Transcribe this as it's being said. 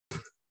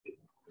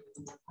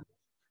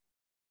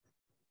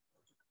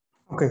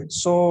Okay,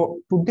 so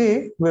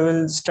today we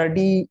will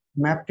study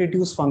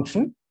MapReduce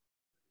function.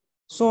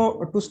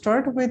 So to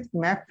start with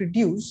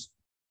MapReduce,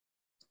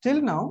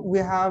 till now we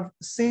have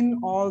seen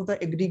all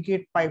the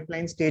aggregate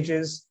pipeline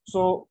stages.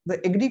 So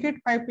the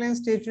aggregate pipeline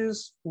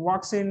stages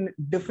works in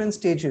different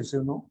stages,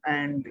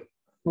 and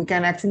we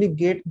can actually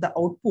get the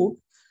output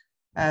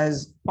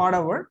as per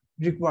our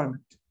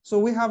requirement. So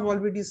we have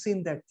already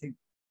seen that thing.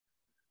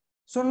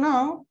 So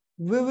now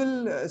we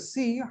will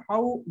see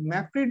how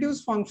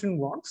MapReduce function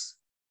works,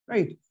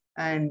 right?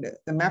 And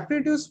the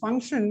MapReduce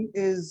function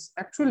is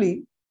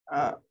actually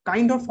a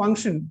kind of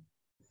function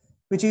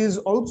which is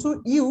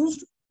also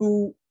used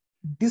to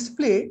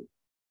display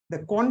the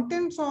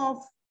contents of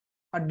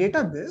a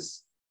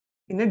database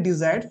in a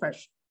desired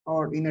fashion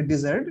or in a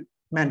desired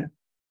manner.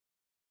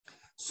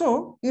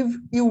 So if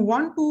you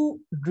want to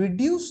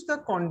reduce the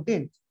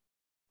content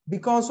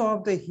because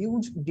of the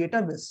huge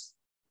database,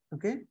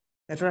 okay,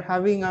 that are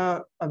having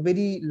a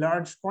very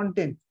large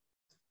content,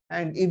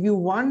 and if you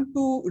want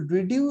to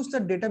reduce the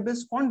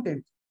database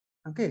content,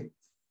 okay,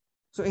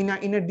 so in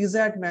a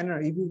desired manner,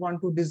 if you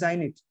want to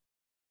design it,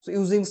 so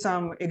using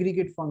some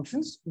aggregate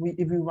functions,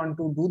 if we want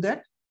to do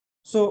that,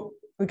 so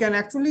we can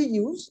actually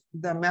use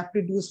the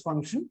MapReduce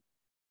function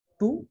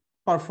to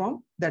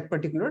perform that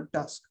particular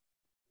task.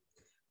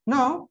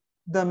 Now,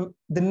 the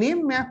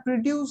name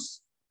MapReduce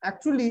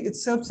actually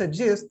itself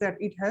suggests that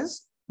it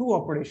has two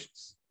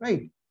operations,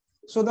 right?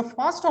 So the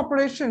first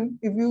operation,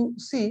 if you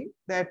see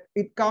that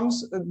it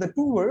comes the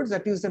two words,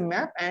 that is the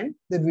map and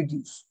the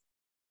reduce,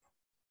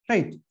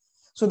 right?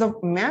 So the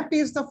map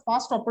is the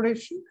first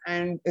operation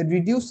and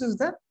reduce is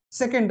the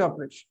second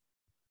operation.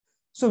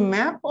 So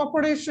map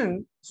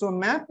operation, so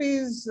map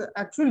is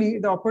actually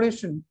the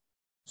operation,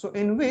 so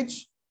in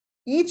which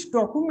each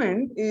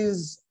document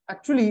is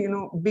actually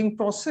being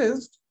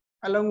processed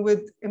along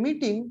with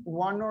emitting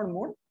one or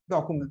more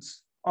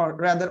documents, or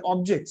rather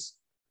objects,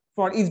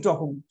 for each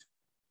document.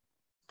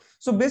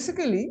 So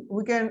basically,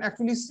 we can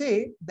actually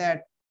say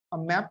that a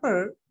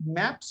mapper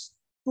maps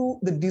to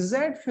the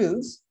desired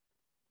fields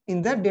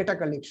in the data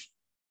collection,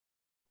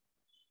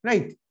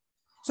 right?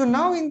 So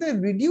now in the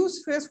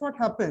reduce phase, what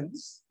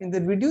happens? In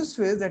the reduce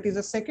phase, that is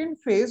the second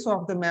phase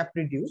of the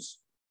MapReduce.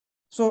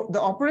 So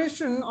the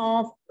operation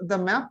of the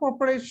map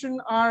operation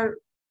are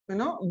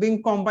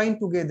being combined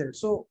together.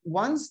 So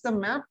once the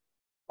map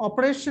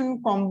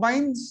operation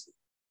combines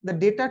the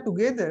data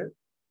together,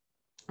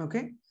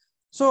 okay,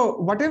 so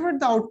whatever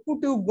the output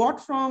you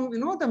got from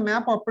the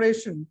map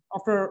operation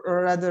after,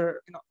 or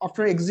rather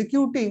after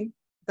executing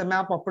the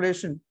map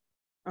operation,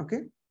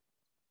 okay,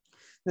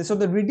 so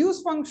the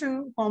reduce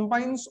function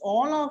combines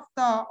all of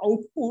the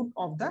output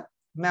of the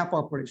map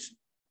operation,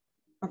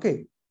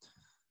 okay.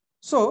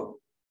 So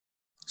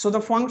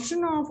the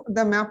function of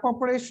the map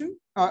operation,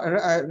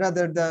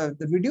 rather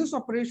the reduce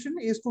operation,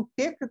 is to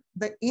take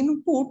the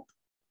input,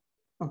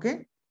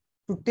 okay,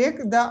 to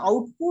take the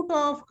output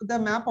of the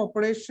map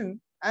operation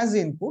as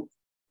input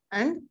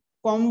and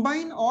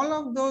combine all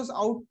of those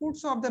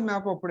outputs of the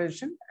map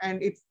operation,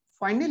 and it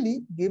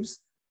finally gives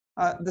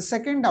the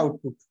second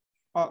output.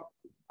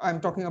 I'm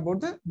talking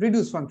about the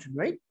reduce function,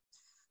 right?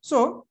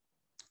 So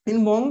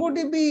in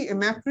MongoDB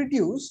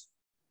MapReduce,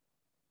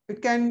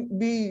 it can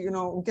be,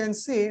 we can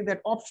say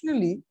that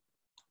optionally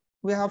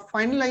we have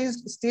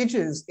finalized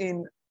stages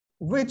in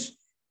which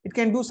it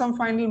can do some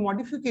final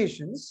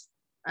modifications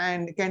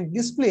and can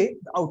display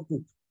the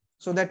output.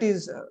 So that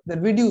is the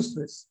reduce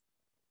phase.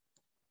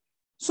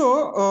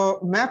 So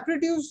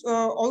MapReduce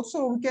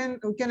also we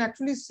can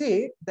actually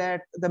say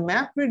that the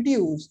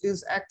MapReduce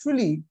is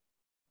actually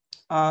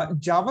a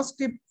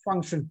JavaScript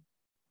function.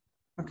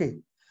 Okay,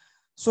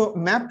 so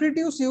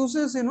MapReduce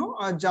uses a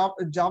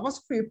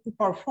JavaScript to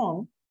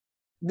perform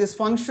these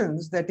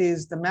functions, that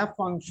is the map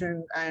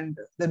function and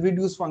the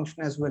reduce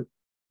function as well.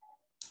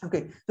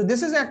 Okay, so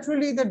this is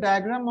actually the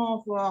diagram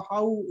of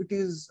how it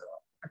is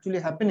actually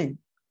happening.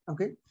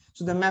 Okay,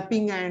 so the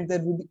mapping and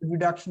the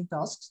reduction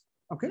tasks.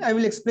 Okay, I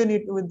will explain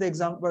it with the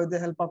example, with the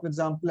help of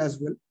example as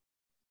well.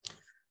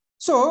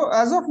 So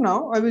as of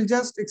now, I will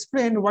just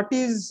explain what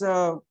is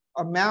a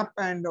map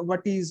and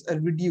what is a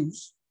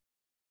reduce.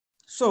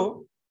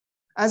 So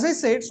as I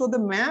said, so the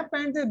map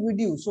and the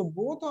reduce, so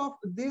both of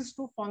these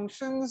two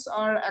functions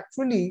are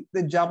actually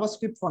the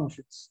JavaScript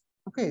functions.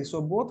 Okay, so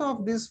both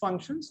of these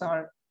functions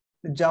are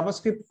the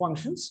JavaScript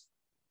functions.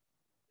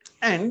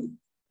 And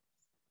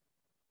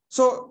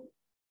so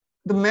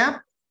the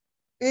map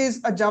is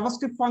a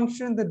JavaScript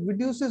function that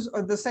reduces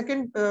the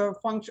second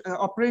function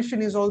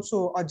operation is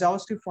also a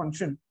JavaScript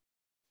function.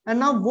 And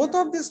now both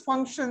of these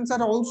functions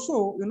are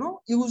also,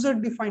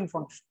 user-defined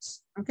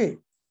functions. Okay,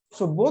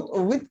 so both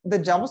with the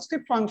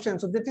JavaScript function.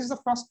 So that is the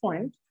first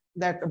point,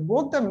 that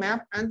both the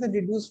map and the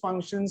reduce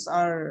functions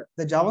are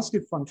the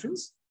JavaScript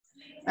functions.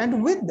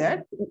 And with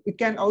that, it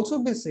can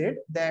also be said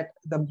that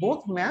the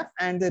both map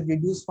and the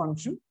reduce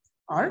function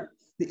are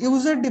the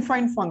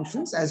user-defined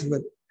functions as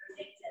well,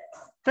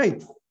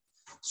 right?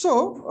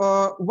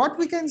 So what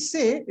we can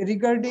say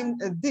regarding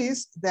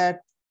this,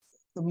 that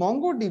the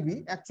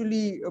MongoDB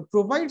actually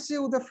provides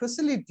you the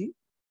facility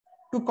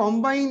to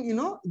combine,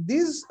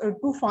 these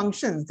two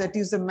functions, that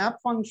is the map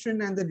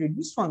function and the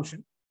reduce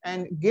function,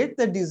 and get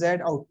the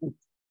desired output.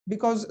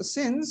 Because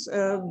since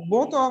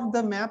both of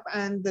the map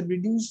and the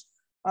reduce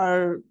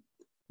are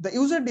the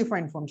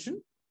user-defined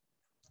function,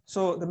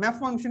 so the map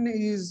function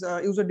is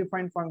a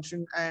user-defined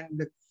function,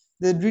 and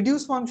the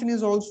reduce function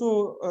is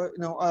also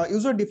a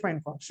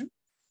user-defined function.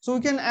 So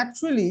we can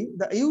actually,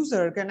 the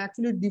user can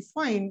actually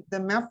define the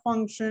map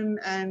function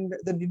and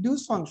the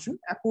reduce function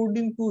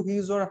according to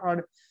his or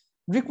her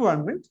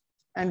requirement,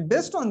 and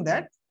based on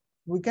that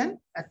we can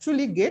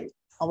actually get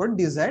our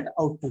desired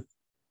output.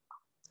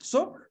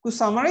 So to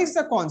summarize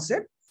the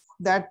concept,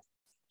 that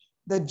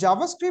the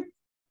JavaScript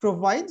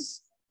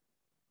provides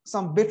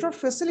some better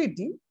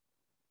facility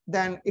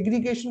than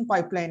aggregation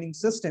pipelining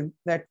system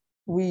that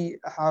we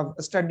have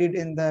studied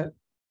in the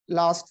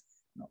last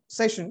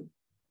session,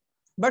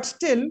 but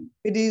still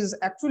it is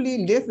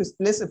actually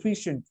less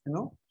efficient,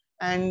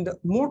 and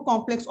more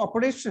complex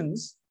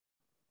operations.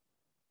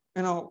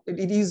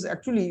 It is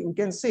actually, we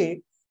can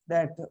say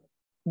that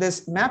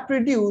this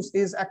MapReduce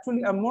is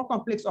actually a more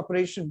complex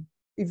operation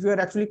if you are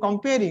actually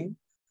comparing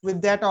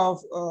with that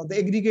of the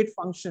aggregate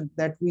function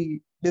that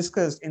we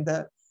discussed in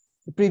the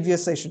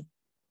previous session.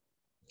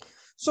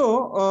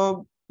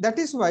 So that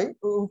is why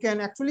we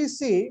can actually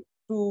say,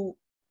 to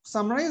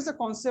summarize the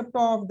concept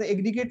of the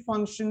aggregate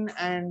function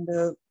and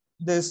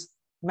this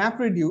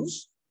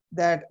MapReduce,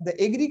 that the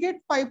aggregate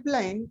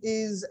pipeline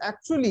is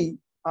actually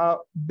a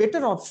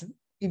better option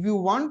if you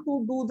want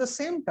to do the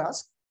same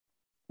task,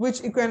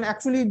 which you can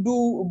actually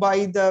do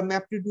by the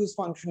MapReduce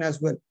function as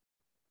well,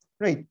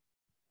 right?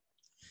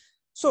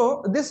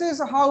 So this is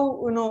how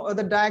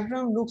the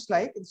diagram looks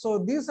like. So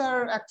these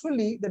are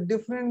actually the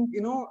different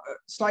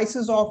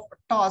slices of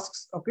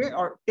tasks, okay,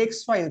 or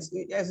text files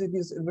as it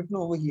is written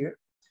over here.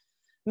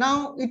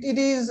 Now it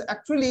is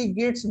actually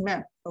gets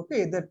mapped,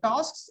 okay. The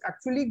tasks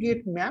actually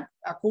get mapped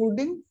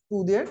according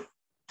to their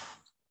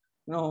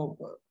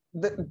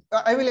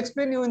I will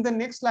explain you in the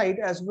next slide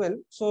as well.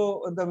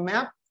 So the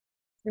map,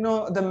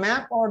 the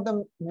map or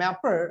the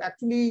mapper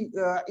actually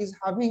is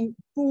having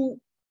two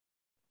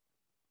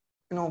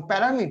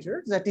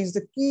parameters, that is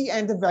the key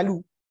and the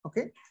value,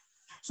 okay.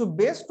 So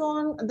based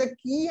on the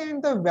key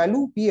and the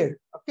value pair,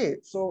 okay,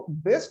 so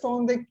based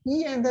on the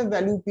key and the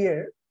value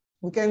pair,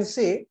 we can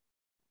say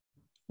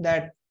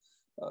that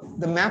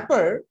the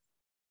mapper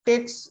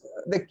takes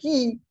the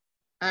key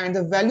and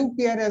the value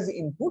pair as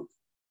input,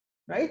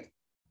 right?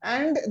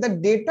 And the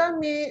data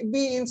may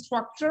be in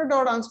structured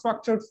or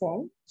unstructured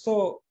form,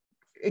 so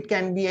it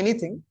can be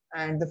anything,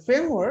 and the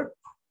framework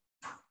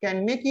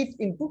can make it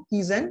into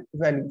keys and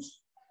values.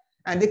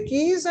 And the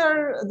keys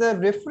are the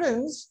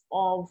reference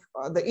of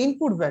the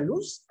input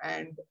values,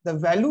 and the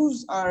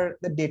values are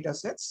the data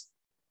sets.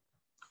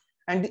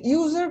 And the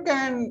user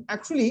can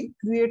actually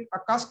create a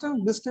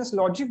custom business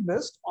logic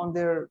based on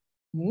their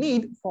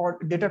need for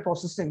data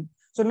processing.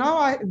 So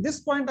now at this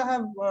point I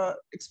have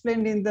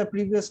explained in the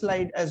previous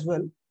slide as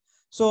well.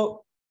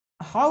 So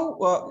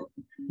how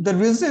the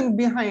reason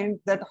behind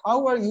that,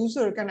 how a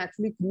user can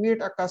actually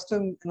create a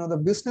custom, the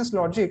business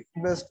logic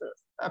based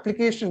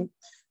application,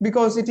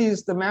 because it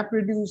is the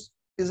MapReduce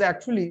is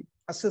actually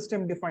a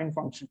system defined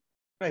function,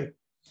 right?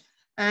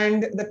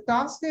 And the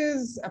task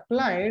is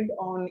applied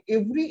on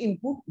every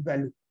input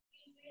value.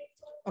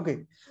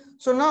 Okay,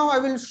 so now I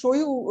will show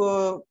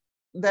you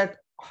that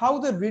how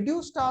the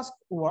reduce task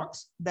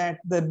works, that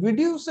the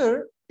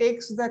reducer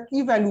takes the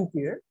key value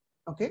pair,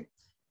 okay,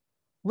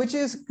 which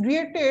is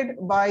created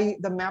by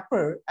the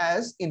mapper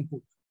as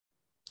input.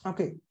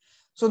 Okay,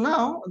 so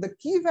now the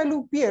key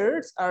value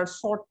pairs are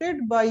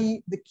sorted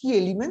by the key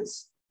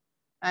elements,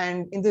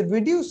 and in the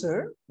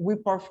reducer we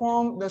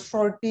perform the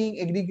sorting,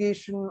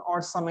 aggregation,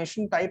 or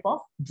summation type of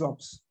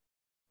jobs.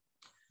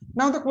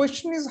 Now the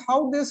question is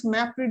how this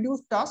MapReduce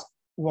task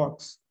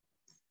works.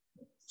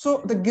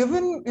 So the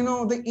given,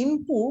 the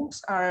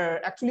inputs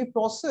are actually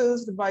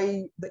processed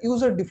by the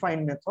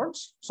user-defined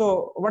methods.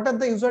 So what are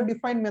the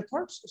user-defined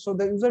methods? So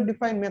the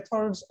user-defined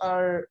methods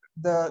are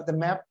the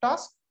map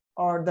task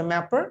or the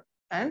mapper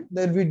and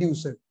the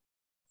reducer.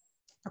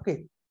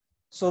 Okay,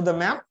 so the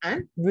map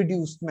and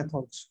reduce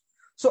methods.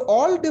 So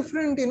all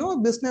different,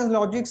 business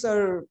logics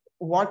are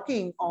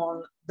working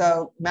on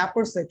the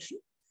mapper section.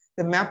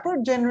 The mapper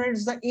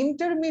generates the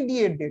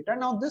intermediate data.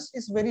 Now this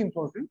is very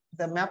important.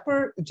 The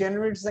mapper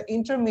generates the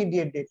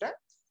intermediate data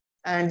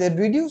and the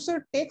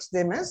reducer takes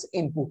them as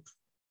input.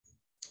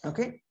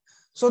 Okay,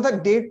 so the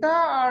data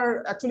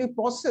are actually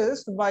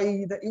processed by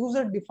the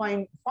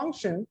user-defined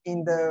function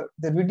in the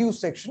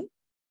reduce section.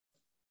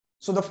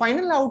 So the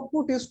final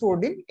output is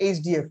stored in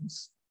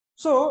HDFS.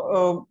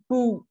 So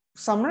to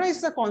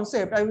summarize the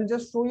concept, I will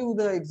just show you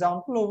the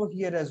example over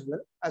here as well,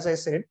 as I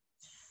said.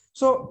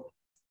 So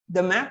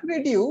the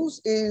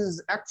MapReduce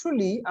is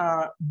actually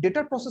a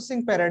data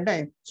processing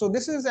paradigm. So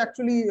this is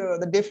actually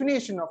the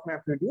definition of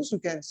MapReduce, you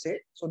can say.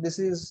 So this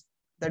is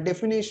the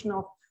definition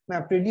of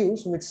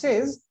MapReduce, which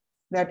says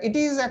that it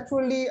is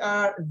actually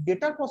a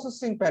data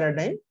processing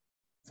paradigm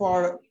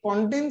for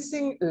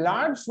condensing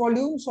large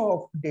volumes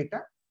of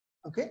data,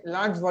 okay,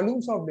 large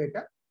volumes of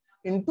data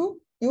into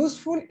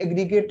useful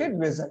aggregated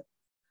result.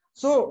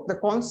 So the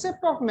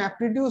concept of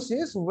MapReduce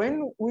is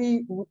when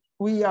we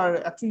are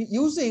actually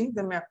using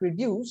the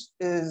MapReduce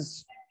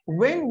is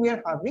when we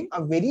are having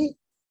a very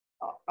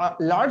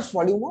large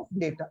volume of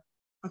data.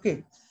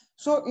 Okay,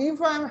 so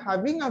if I am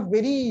having a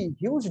very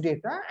huge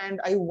data and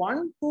I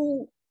want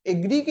to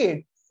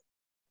aggregate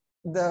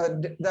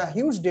the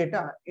huge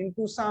data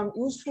into some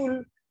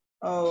useful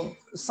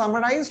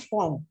summarized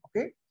form,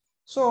 okay,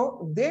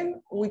 so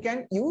then we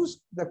can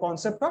use the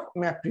concept of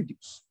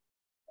MapReduce.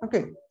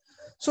 Okay,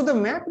 so the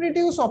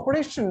MapReduce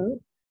operation,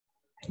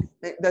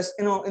 that's,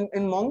 you know,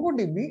 in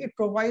MongoDB, it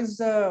provides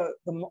the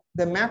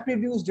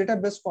MapReduce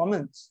database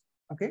comments.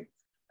 Okay,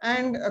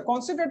 and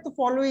consider the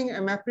following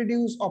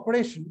MapReduce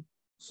operation.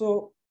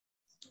 So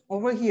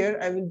over here,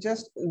 I will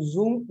just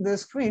zoom the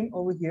screen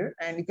over here,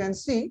 and you can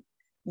see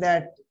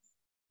that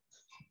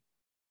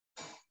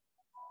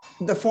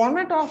the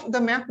format of the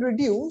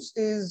MapReduce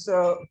is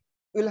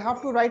we'll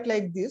have to write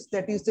like this,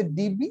 that is the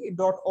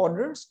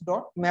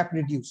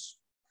db.orders.mapreduce.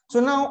 So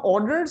now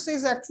orders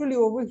is actually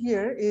over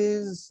here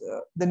is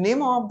the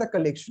name of the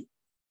collection,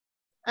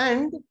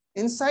 and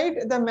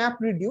inside the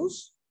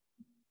MapReduce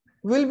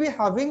we'll be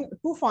having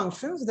two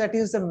functions, that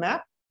is the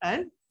map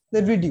and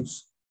the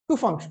reduce, two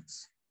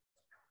functions.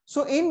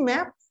 So in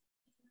map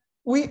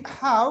we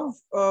have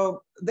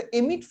the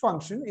emit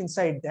function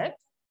inside that.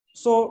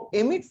 So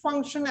emit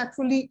function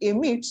actually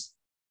emits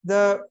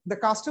the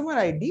customer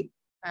ID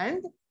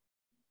and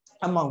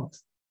amount.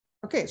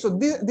 Okay, so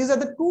these are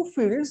the two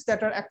fields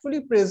that are actually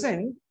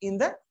present in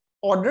the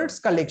orders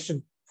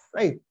collection,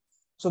 right?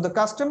 So the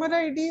customer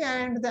ID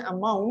and the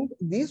amount,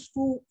 these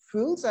two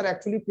fields are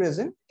actually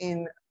present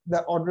in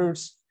the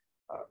orders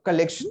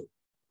collection.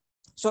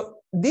 So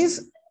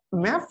this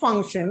map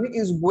function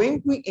is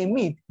going to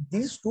emit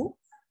these two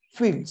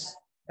fields,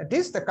 that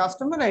is the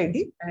customer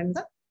ID and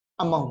the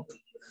amount.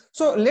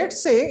 So let's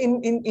say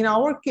in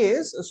our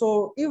case,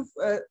 so if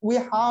we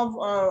have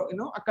you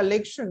know, a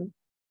collection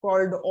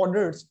called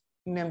orders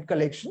named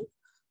collection,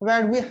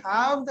 where we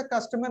have the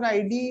customer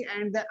ID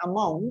and the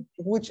amount,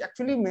 which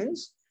actually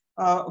means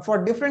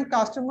for different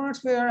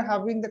customers we are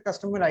having the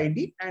customer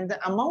ID and the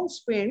amount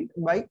spent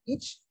by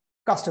each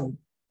customer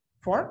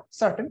for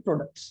certain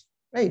products,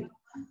 right?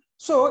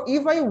 So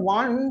if I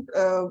want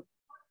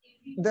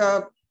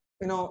the,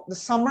 you know, the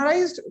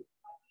summarized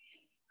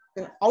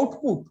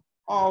output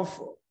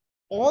of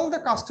all the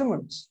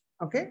customers,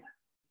 okay,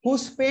 who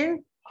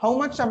spend how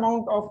much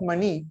amount of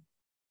money,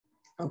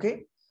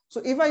 okay,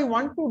 so if I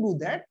want to do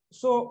that,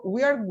 so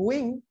we are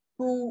going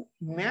to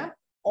map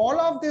all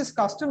of these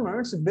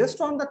customers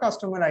based on the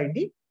customer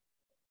ID,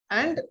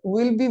 and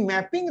we'll be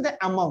mapping the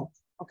amount,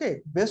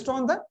 okay, based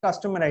on the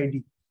customer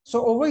ID.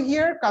 So over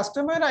here,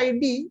 customer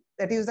ID,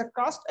 that is the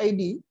cost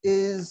ID,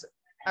 is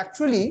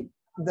actually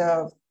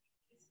the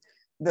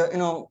you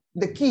know,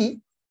 the key,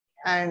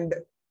 and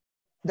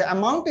the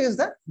amount is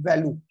the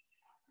value.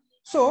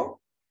 So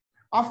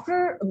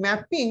after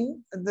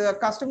mapping the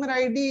customer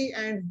ID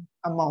and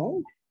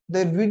amount,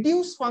 the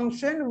reduce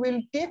function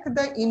will take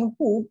the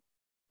input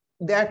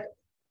that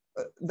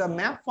the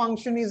map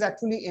function is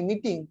actually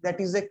emitting, that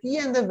is the key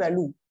and the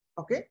value.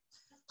 Okay,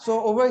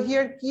 so over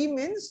here key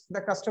means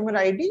the customer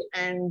ID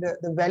and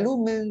the value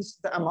means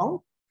the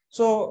amount.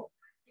 So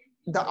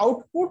the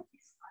output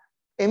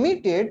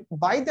emitted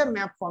by the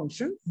map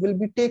function will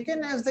be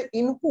taken as the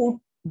input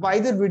by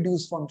the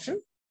reduce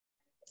function,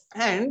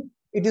 and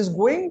it is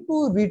going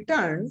to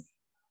return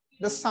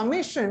the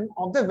summation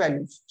of the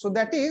values. So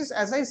that is,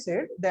 as I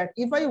said, that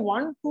if I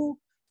want to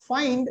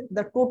find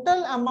the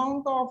total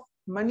amount of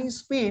money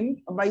spent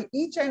by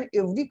each and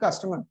every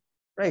customer,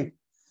 right?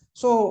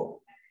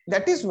 So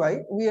that is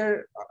why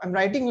I'm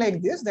writing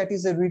like this, that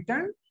is a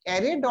return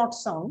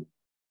array.sum,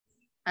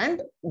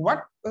 and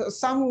what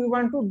sum we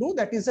want to do,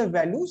 that is a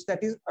values,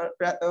 that is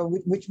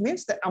which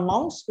means the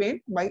amount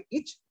spent by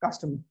each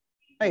customer,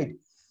 right?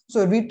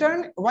 So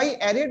return, why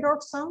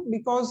array.sum?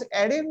 Because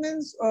array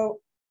means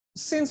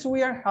since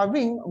we are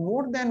having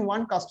more than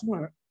one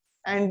customer,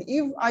 and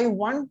if I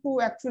want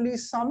to actually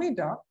sum it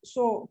up,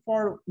 so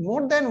for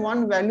more than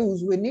one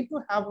values, we need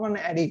to have one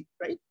array,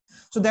 right?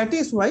 So that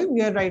is why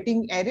we are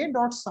writing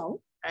array.sum,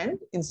 and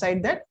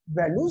inside that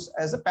values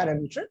as a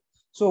parameter.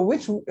 So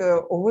which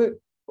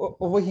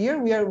over here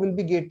will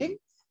be getting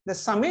the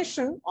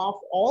summation of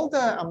all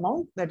the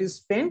amount that is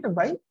spent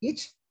by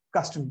each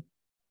customer.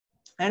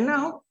 And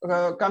now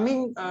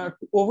coming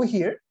over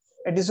here,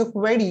 it is a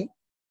query.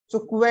 So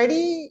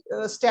query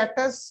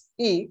status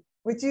A,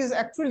 which is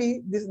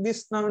actually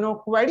this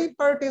query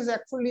part is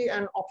actually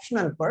an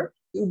optional part.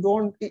 You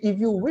don't, if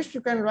you wish,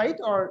 you can write,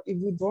 or if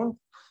you don't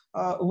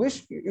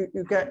wish,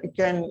 you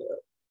can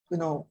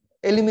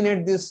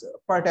eliminate this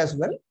part as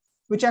well,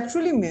 which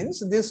actually means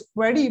this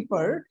query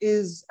part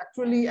is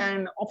actually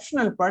an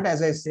optional part,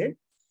 as I said.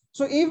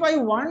 So if I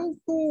want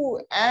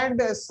to add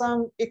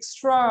some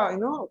extra,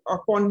 a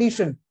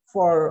condition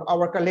for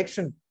our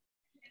collection,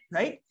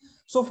 right?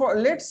 So for,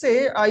 let's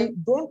say I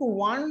don't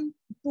want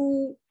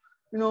to,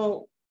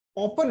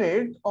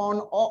 operate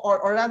on,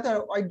 or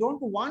rather, I don't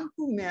want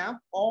to map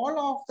all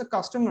of the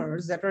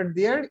customers that are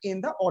there in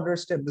the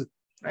orders table,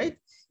 right?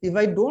 If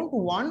I don't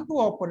want to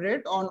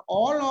operate on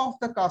all of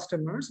the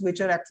customers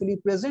which are actually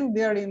present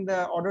there in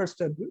the orders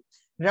table,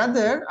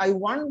 rather I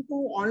want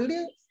to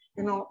only,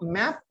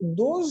 map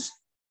those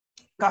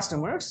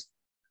customers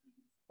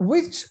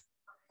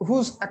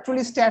whose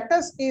actually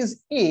status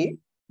is A,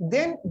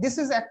 then this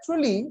is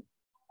actually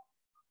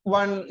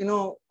one,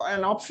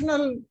 an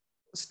optional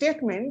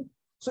statement.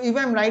 So if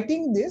I'm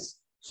writing this,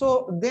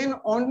 so then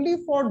only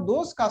for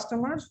those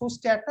customers whose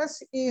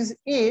status is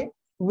A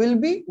will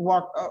be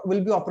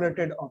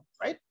operated on,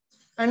 right?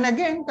 And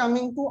again,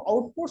 coming to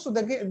output, so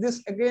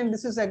this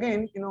is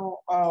again,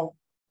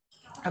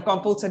 a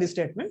compulsory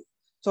statement.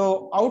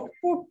 So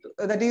output,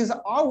 that is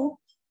out,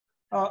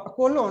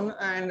 colon,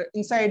 and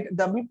inside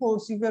double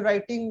quotes, if we're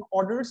writing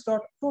orders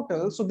dot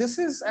total. So this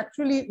is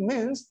actually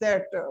means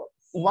that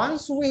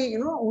once we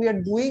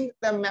are doing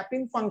the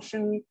mapping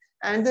function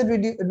and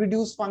the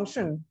reduce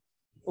function.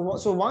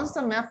 So once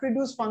the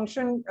MapReduce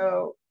function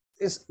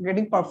is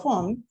getting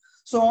performed,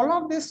 so all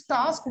of this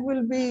task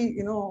will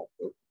be,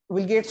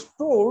 will get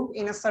stored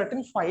in a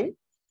certain file,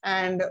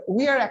 and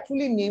we are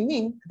actually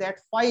naming that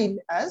file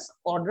as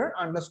order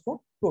underscore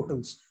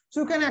totals.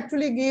 So you can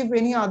actually give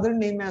any other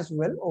name as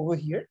well over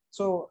here.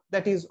 So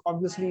that is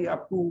obviously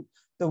up to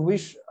the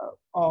wish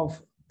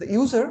of the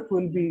user who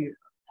will be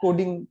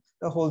coding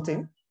the whole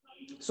thing.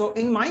 So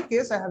in my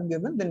case, I have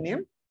given the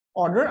name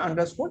order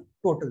underscore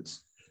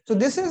totals. So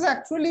this is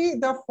actually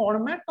the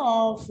format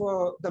of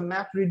the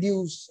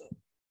MapReduce,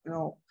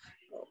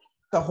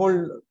 the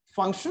whole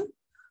function.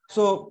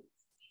 So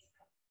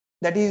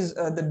that is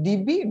the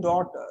DB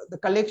dot the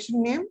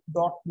collection name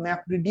dot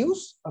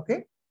MapReduce.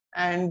 Okay,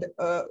 and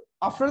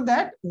after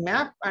that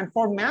map, and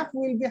for map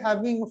we'll be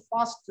having a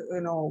first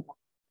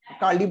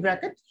curly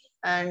bracket,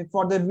 and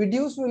for the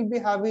reduce we'll be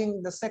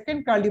having the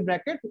second curly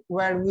bracket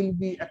where we'll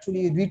be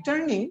actually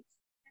returning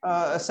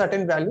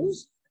certain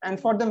values, and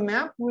for the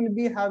map we'll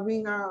be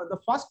having the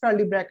first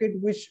curly bracket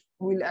which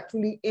will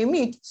actually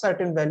emit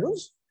certain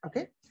values.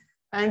 Okay,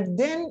 and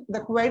then the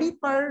query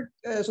part,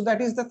 so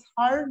that is the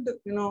third,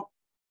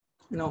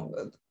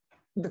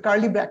 the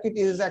curly bracket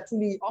is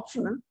actually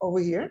optional over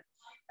here,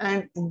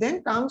 and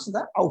then comes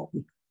the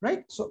output,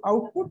 right? So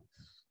output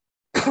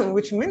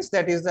which means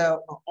that is the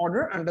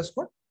order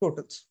underscore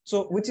totals,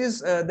 so which is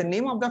the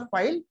name of the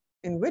file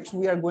in which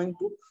we are going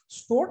to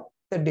store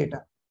the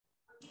data,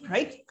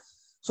 right?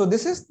 So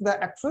this is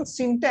the actual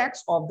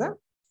syntax of the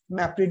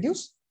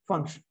MapReduce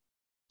function.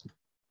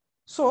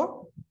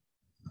 So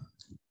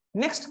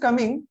next,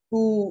 coming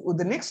to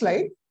the next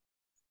slide.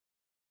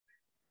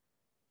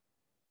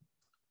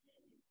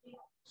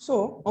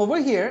 So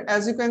over here,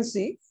 as you can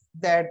see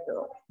that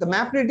the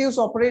MapReduce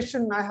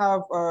operation, I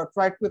have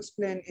tried to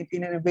explain it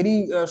in a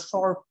very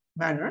short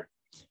manner.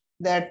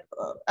 That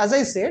as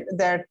I said,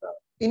 that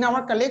in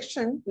our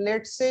collection,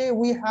 let's say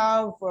we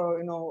have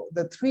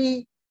the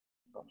three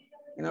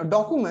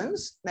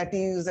documents, that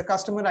is the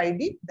customer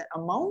ID, the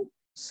amount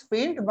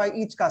spent by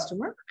each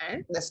customer,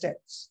 and the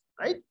status,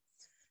 right?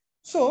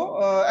 So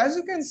as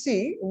you can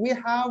see, we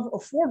have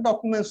four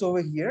documents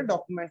over here: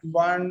 document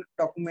 1,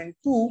 document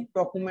 2,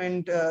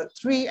 document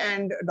 3,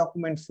 and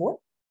document 4,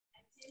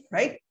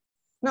 right?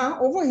 Now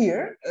over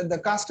here, the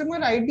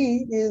customer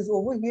ID is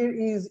over here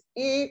is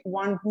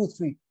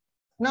A123.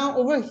 Now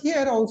over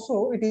here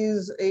also it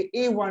is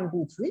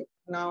A123.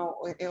 Now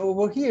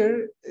over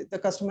here the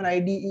customer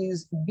ID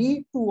is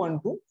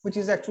B212, which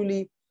is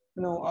actually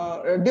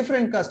a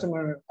different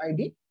customer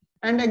ID.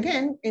 And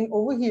again, in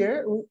over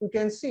here we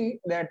can see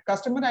that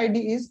customer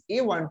ID is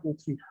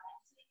A123.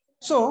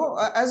 So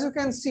as you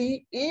can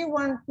see,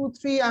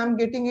 A123, I'm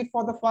getting it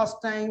for the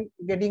first time,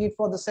 getting it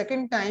for the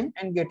second time,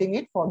 and getting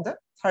it for the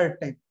third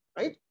time,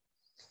 right?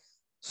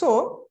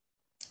 So,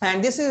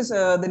 and this is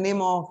the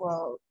name of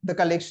the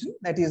collection,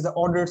 that is the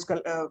orders.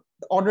 The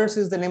orders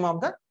is the name of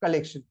the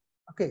collection.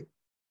 Okay,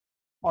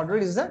 order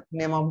is the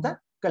name of the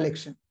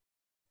collection.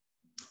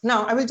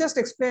 Now I will just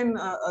explain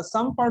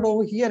some part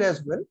over here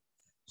as well.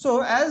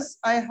 So as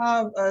I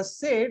have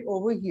said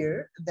over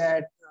here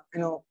that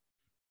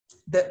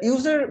the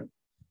user,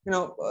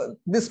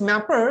 this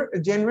mapper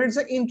generates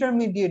the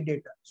intermediate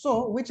data.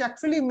 So which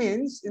actually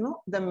means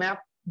the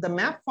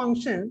map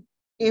function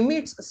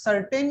emits a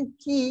certain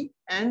key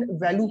and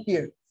value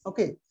pair.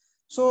 Okay,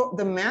 so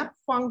the map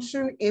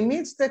function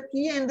emits the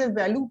key and the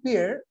value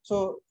pair.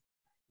 So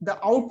the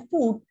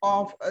output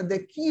of the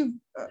key,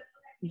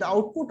 the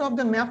output of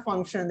the map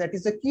function, that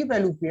is the key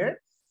value pair,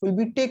 will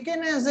be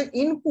taken as the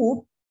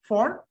input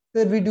for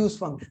the reduce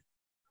function.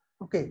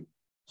 Okay,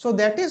 so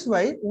that is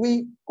why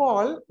we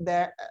call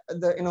the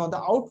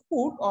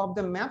output of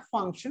the map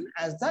function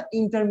as the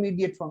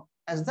intermediate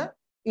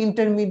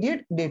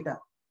data.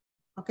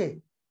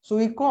 Okay, so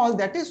we call,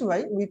 that is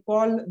why we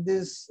call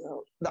this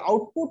the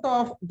output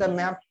of the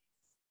map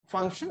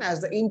function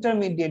as the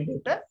intermediate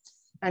data,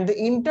 and the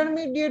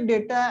intermediate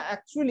data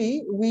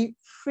actually we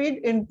feed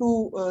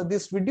into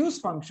this reduce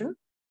function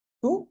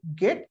to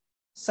get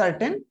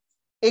certain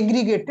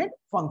aggregated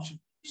function.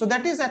 So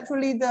that is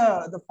actually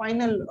the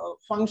final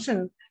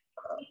function,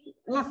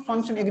 not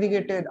function,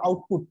 aggregated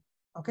output.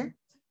 Okay.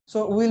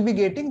 So we will be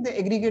getting the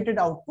aggregated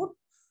output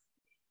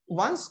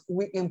once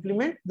we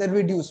implement the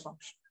reduce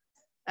function.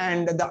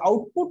 And the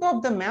output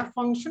of the map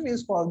function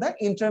is called the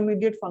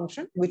intermediate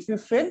function, which we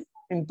fed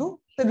into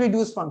the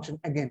reduce function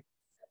again.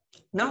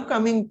 Now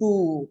coming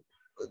to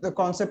the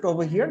concept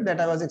over here that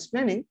I was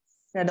explaining,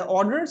 that the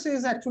orders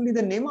is actually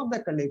the name of the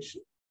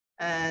collection,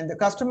 and the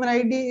customer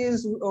ID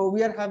is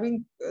we are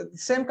having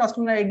same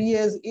customer ID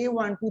as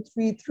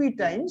A123 three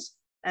times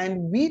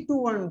and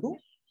B212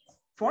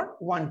 for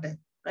one time,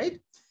 right?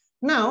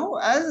 Now,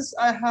 as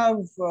I have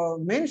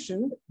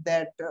mentioned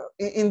that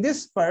in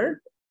this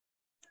part,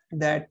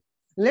 that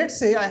let's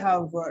say I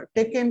have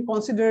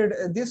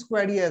considered this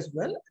query as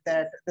well,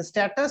 that the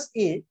status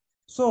A.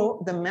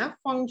 So the map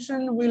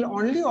function will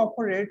only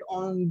operate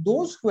on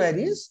those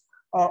queries,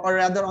 or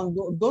rather on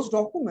those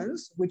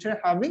documents which are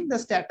having the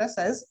status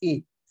as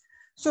A.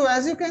 So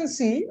as you can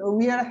see,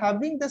 we are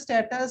having the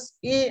status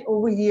A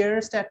over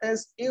here,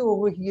 status A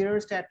over here,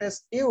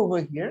 status A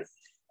over here,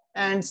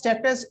 and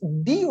status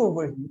D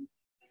over here.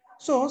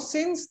 So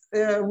since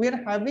we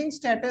are having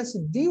status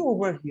D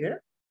over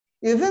here,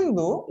 even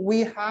though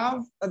we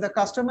have the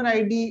customer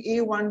ID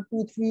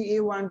A123,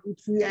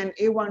 A123, and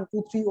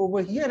A123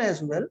 over here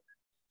as well,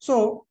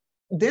 so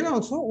then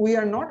also we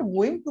are not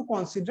going to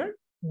consider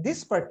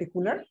this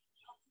particular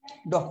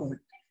document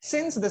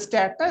since the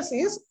status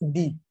is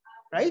D,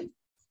 right?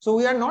 So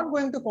we are not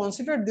going to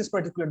consider this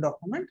particular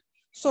document.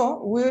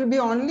 So we will be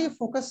only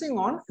focusing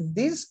on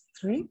these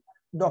three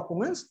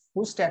documents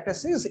whose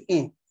status is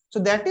A. So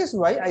that is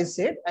why I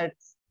said at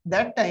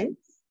that time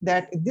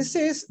that this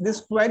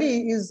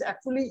query is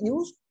actually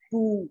used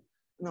to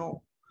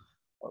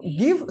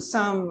give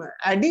some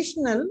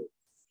additional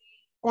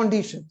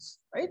conditions,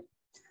 right?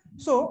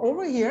 So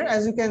over here,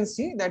 as you can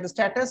see that the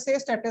status A,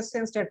 status A,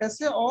 and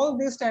status A, all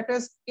these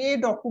status A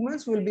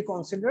documents will be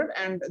considered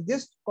and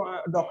this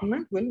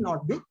document will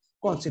not be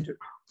considered.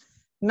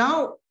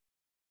 Now,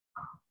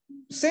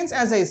 since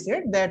as I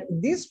said that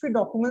these three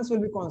documents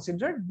will be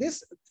considered,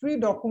 these three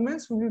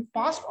documents will be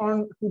passed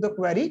on to the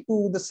query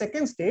to the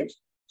second stage.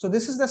 So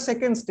this is the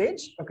second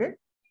stage, okay,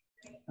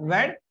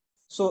 where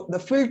so the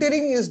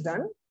filtering is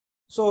done.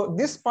 So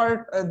this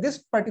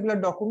particular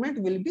document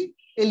will be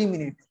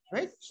eliminated,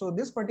 right? So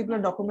this particular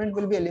document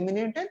will be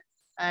eliminated,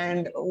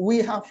 and we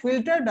have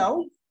filtered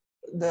out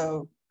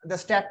the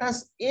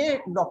status A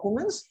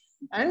documents,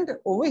 and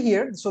over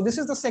here, so this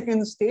is the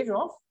second stage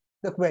of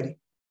the query.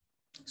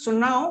 So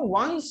now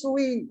once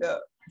we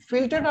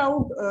filtered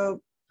out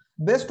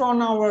based on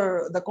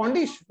the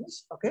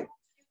conditions, okay,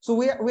 so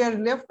we are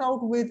left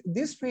out with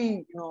these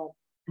three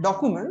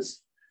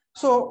documents.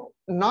 So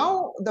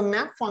now the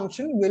map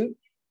function will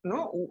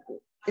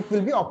it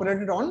will be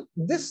operated on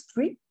these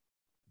three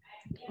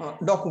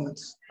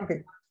documents.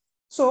 Okay,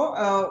 so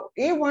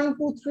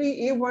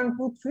A123,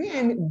 A123,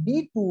 and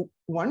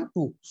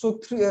B212. So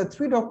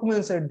three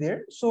documents are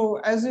there. So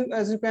as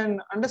you can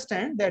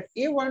understand that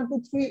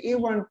A123,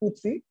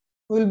 A123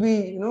 will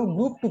be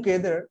grouped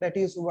together. That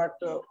is what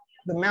the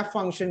map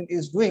function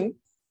is doing.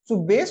 So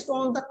based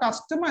on the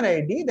customer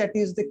ID, that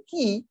is the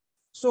key.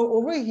 So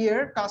over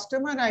here,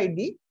 customer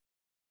ID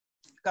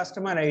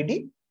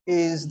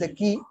is the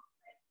key,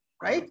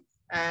 right?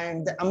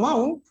 And the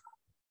amount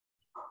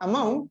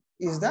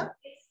is the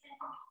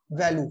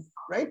value,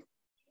 right?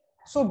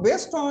 So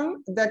based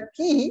on the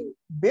key,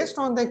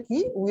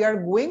 we are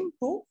going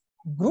to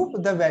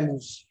group the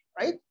values,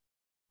 right?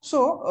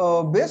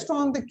 So based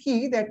on the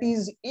key, that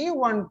is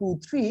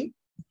A123,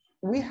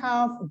 we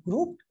have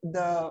grouped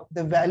the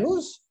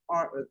values,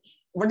 or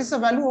what is the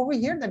value over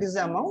here? That is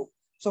the amount.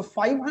 So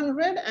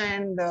 500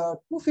 and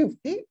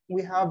 250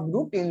 we have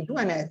grouped into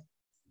an array,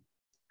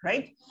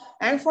 right?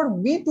 And for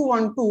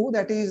B212,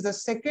 that is the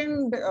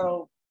second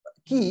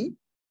key.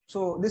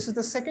 So this is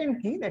the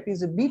second key, that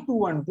is a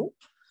B212.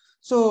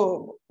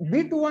 So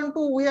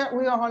B212,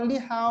 we only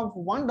have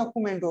one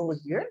document over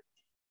here,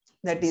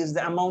 that is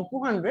the amount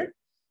 200.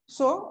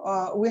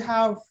 So we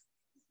have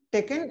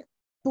taken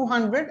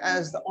 200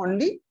 as the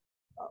only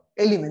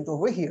element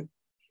over here,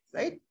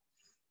 right?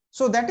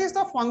 So that is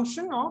the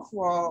function of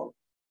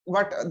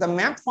what the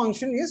map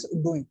function is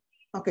doing.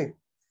 Okay.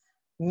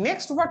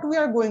 Next, what we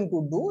are going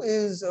to do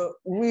is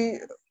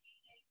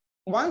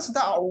once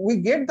we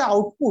get the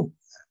output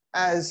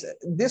as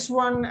this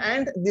one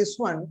and this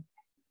one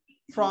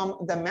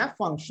from the map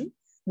function,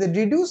 the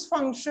reduce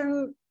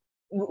function,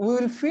 we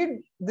will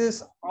feed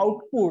this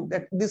output,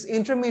 that this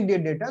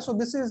intermediate data. So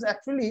this is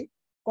actually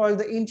called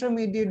the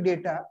intermediate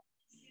data.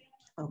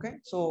 Okay,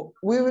 so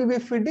we will be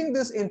feeding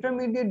this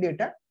intermediate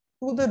data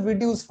to the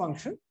reduce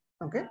function.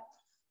 Okay,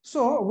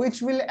 so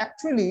which will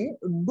actually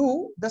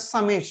do the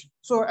summation.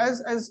 So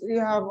as you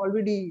have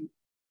already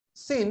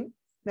seen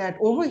that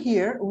over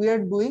here we are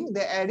doing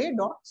the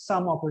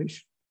array.sum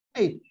operation,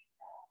 right?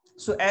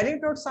 So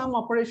array.sum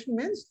operation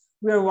means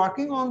we are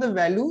working on the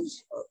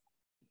values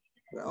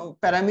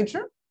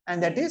parameter,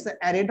 and that is the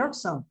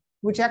array.sum.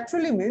 which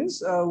actually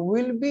means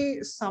we'll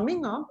be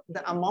summing up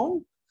the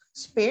amount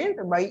spent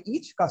by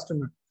each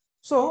customer.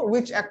 So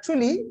which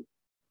actually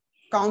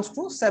counts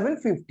to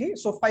 750.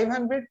 So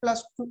 500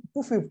 plus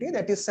 250,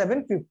 that is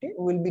 750,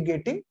 we'll be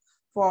getting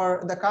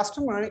for the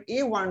customer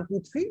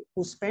A123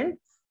 who spent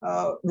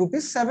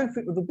rupees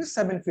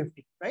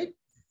 750, right?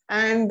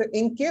 And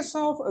in case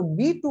of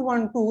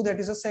B212, that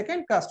is a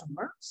second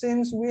customer,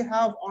 since we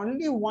have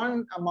only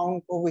one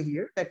amount over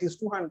here, that is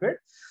 200.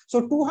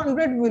 So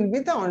 200 will be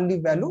the only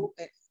value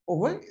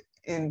over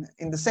in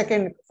the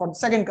second, for the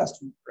second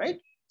customer, right?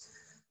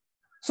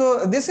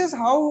 So this is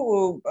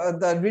how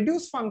the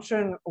reduce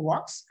function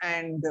works,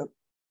 and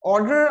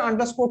order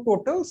underscore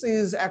totals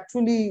is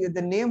actually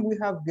the name we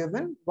have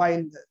given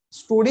while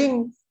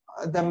storing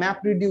the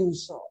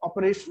MapReduce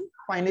operation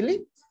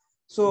finally.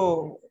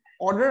 So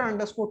order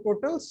underscore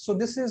totals. So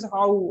this is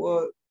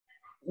how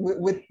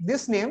with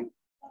this name,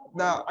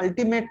 the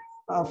ultimate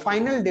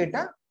final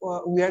data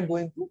we are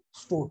going to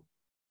store,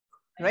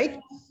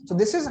 right? So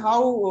this is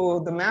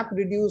how the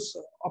MapReduce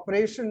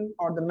operation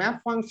or the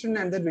map function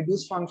and the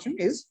reduce function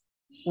is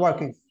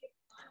working,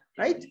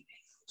 right?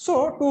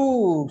 So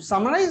to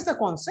summarize the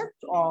concept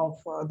of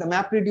the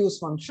MapReduce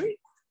function,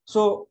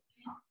 so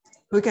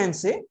we can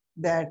say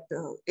that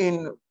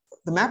in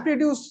the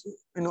MapReduce,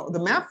 the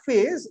map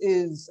phase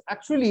is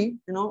actually,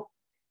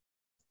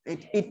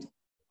 it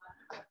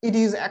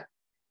is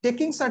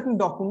taking certain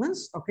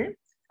documents, okay,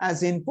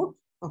 as input,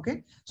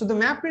 okay. So the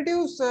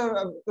MapReduce,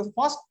 the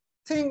first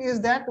thing is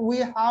that we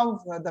have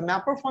the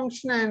mapper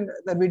function and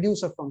the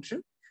reducer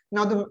function.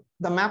 Now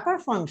the mapper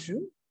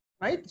function,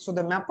 right? So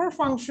the mapper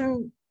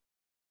function,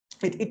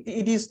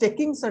 it is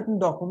taking certain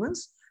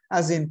documents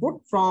as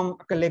input from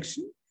a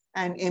collection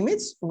and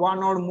emits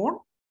one or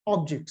more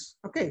objects,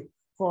 okay,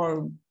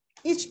 for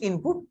each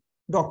input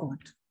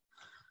document.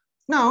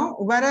 Now,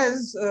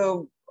 whereas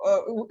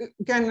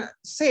we can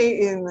say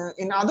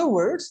in other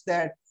words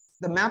that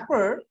the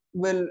mapper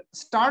will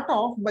start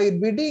off by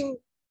reading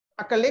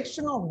a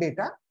collection of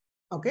data,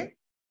 okay,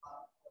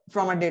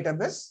 from a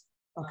database,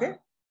 okay,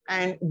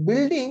 and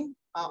building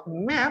a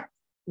map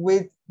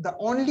with the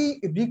only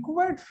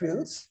required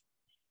fields,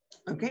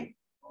 okay,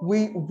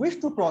 we wish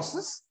to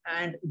process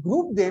and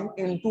group them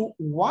into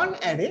one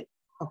array,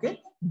 okay,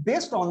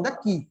 based on the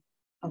key,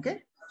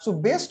 okay. So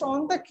based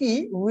on the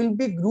key, we'll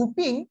be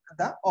grouping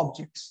the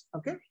objects,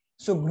 okay.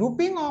 So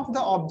grouping of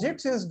the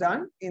objects is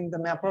done in the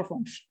mapper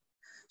function.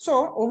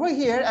 So over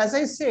here, as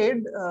I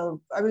said,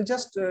 I will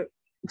just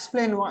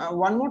explain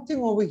one more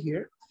thing over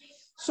here.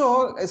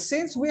 So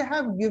since we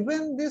have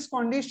given this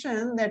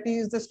condition, that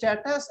is the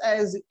status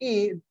as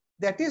A,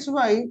 that is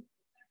why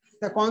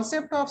the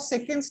concept of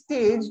second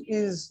stage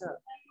is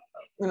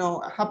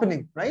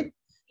happening, right?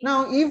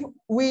 Now, if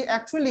we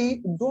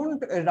actually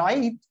don't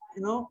write,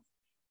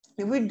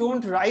 if we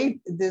don't write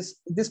this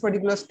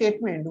particular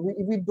statement,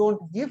 if we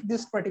don't give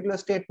this particular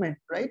statement,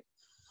 right?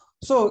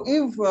 So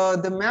if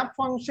the map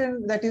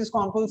function that is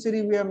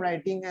compulsory we are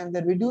writing, and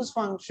the reduce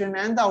function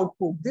and the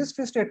output, these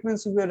two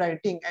statements we are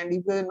writing, and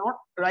if we are not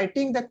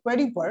writing the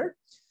query part,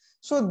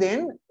 so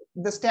then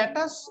the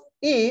status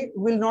A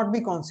will not be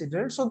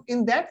considered. So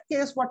in that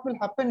case, what will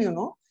happen,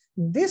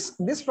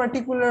 this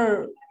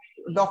particular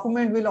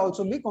document will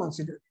also be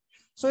considered.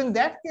 So in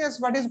that case,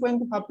 what is going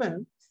to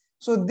happen?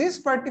 So this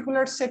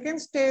particular second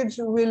stage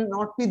will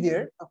not be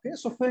there, okay?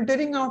 So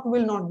filtering out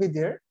will not be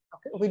there.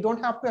 Okay, we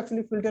don't have to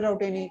actually filter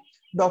out any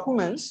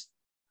documents.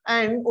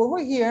 And over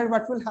here,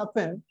 what will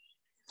happen?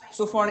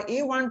 So for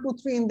A1, 2,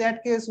 3, in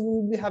that case, we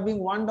will be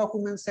having one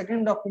document,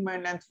 second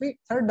document, and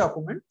third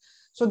document.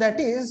 So that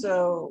is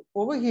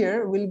over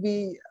here will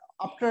be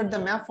after the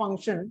map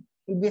function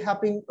will be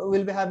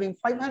having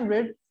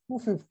 500,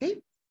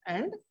 250,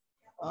 and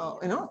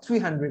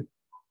 300.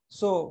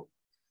 So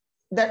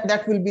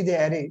that will be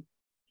the array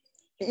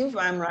if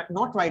I'm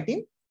not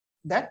writing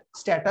that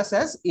status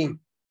as A,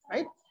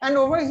 right? And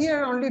over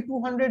here, only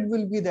 200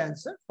 will be the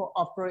answer for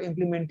after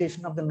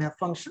implementation of the map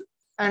function.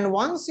 And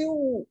once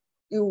you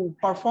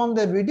perform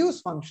the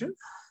reduce function,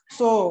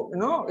 so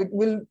it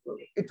will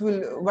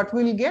what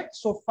we'll get?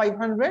 So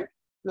 500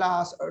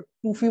 plus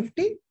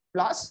 250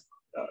 plus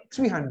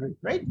 300,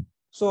 right?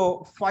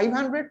 So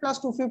 500 plus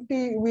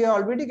 250, we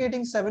are already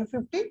getting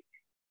 750.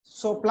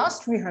 So plus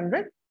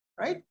 300,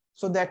 right?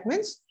 So that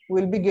means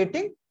we'll be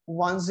getting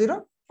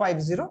 1050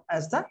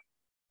 as the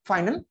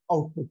final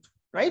output,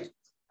 right?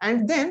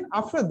 And then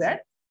after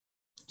that,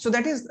 so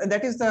that is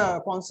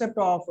the concept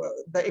of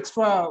the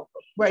extra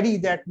query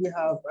that we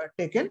have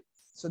taken.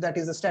 So that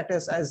is the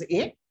status as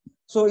A.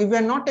 So if we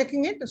are not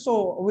taking it,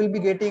 so we'll be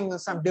getting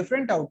some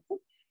different output,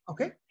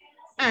 okay?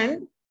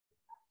 And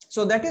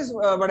so that is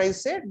what I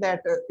said,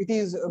 that it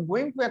is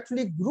going to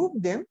actually group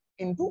them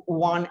into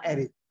one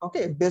array,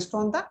 okay, based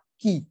on the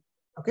key,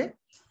 okay?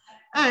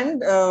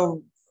 And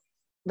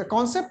the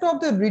concept of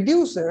the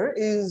reducer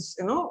is,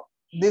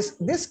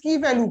 this key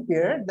value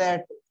pair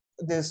that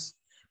this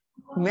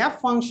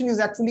map function is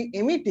actually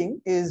emitting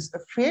is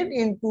fed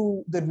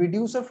into the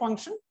reducer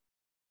function,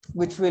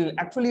 which will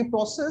actually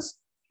process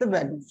the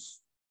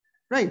values,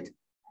 right?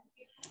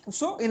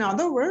 So in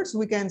other words,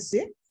 we can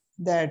say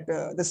that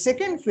the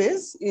second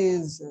phase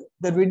is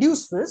the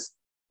reduce phase,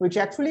 which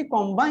actually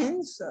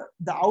combines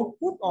the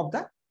output of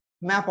the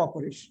map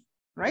operation,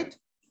 right?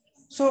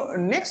 So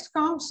next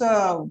comes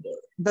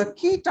the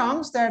key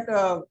terms that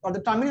or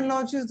the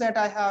terminologies that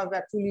I have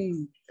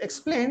actually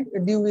explained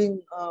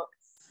during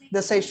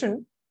the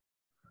session,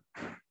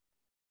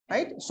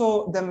 right?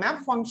 So the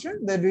map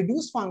function, the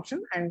reduce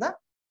function, and the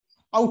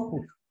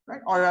output,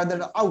 right? Or rather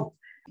the out.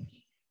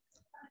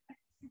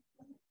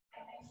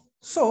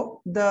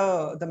 So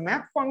the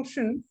map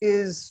function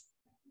is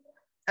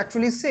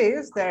actually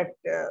says that,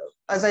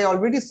 as I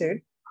already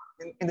said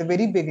in the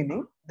very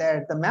beginning,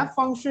 that the map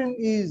function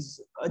is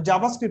a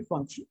JavaScript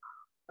function.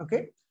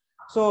 Okay,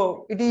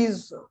 so it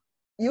is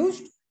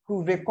used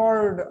to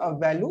record a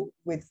value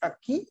with a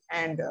key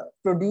and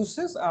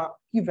produces a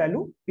key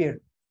value pair,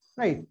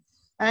 right?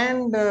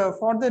 And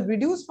for the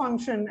reduce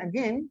function,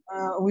 again,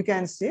 we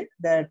can say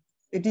that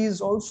it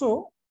is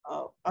also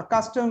a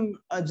custom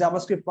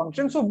JavaScript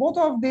function. So both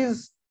of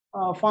these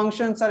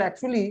functions are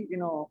actually,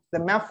 the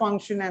map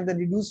function and the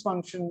reduce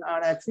function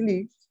are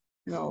actually,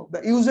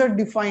 the user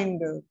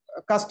defined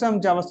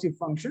custom JavaScript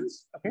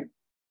functions. Okay.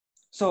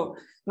 So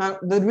now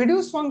the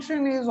reduce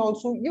function is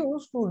also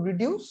used to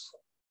reduce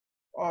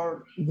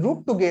or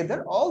group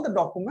together all the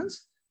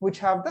documents which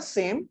have the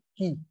same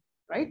key,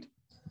 right?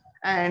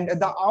 And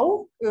the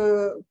out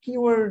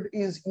keyword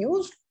is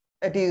used,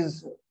 it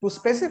is to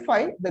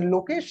specify the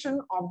location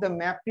of the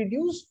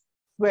MapReduce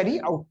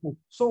query output.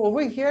 So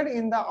over here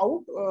in the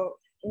out,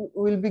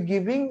 we'll be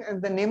giving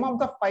the name of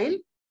the file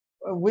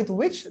with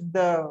which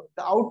the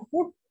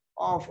output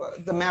of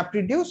the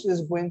MapReduce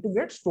is going to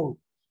get stored,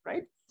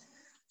 right?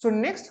 So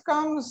next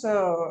comes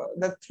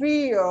the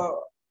three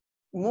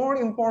more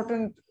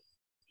important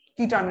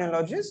key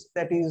terminologies,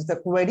 that is the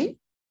query,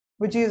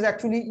 which is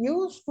actually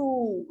used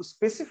to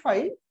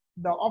specify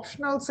the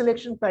optional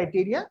selection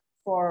criteria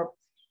for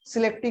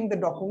selecting the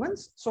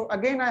documents. So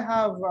again,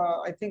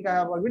 I think I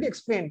have already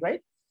explained,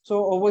 right?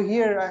 So over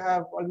here, I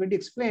have already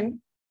explained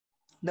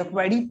the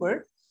query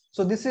part.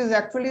 So this is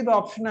actually the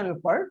optional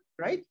part,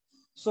 right?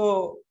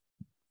 So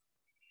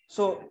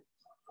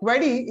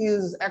query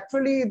is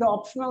actually the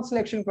optional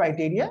selection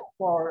criteria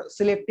for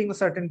selecting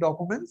certain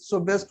documents. So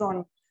based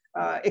on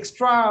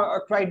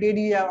extra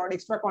criteria or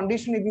extra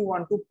condition, if you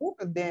want to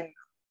put, then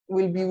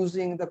we'll be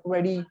using the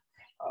query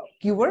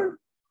keyword.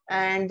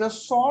 And the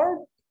sort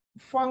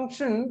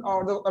function,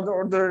 or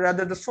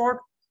rather the sort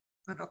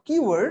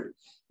keyword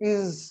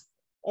is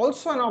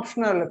also an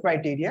optional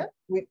criteria.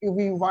 If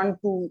we want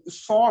to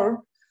sort,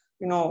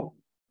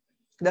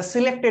 the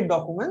selected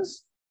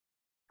documents,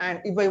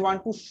 and if I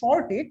want to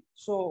sort it,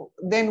 so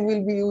then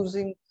we'll be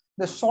using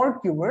the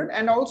sort keyword.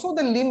 And also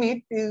the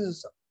limit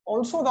is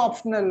also the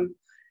optional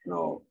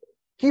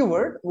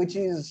keyword, which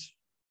is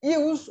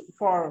used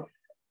for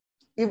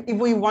if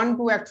we want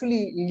to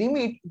actually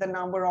limit the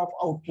number of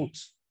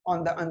outputs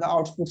on the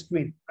output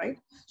screen, right?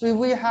 So if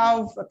we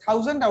have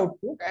 1,000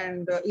 output,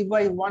 and if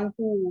I want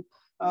to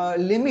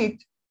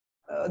limit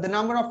the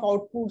number of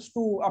outputs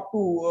to up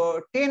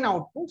to 10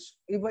 outputs,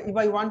 if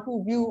I want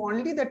to view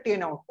only the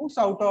 10 outputs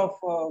out of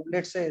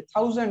let's say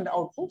 1,000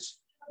 outputs,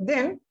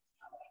 then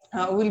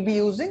we'll be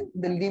using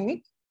the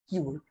limit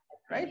keyword,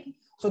 right?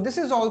 So this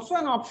is also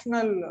an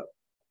optional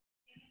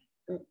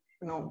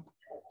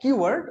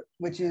keyword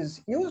which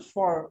is used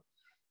for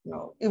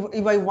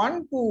if I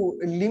want to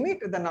limit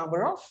the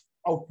number of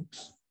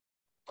outputs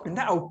in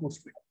the output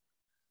stream.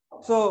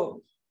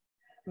 So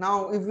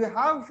now if you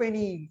have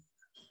any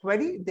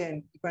query,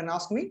 then you can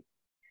ask me.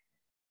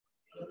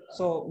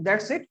 So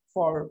that's it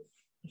for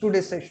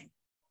today's session.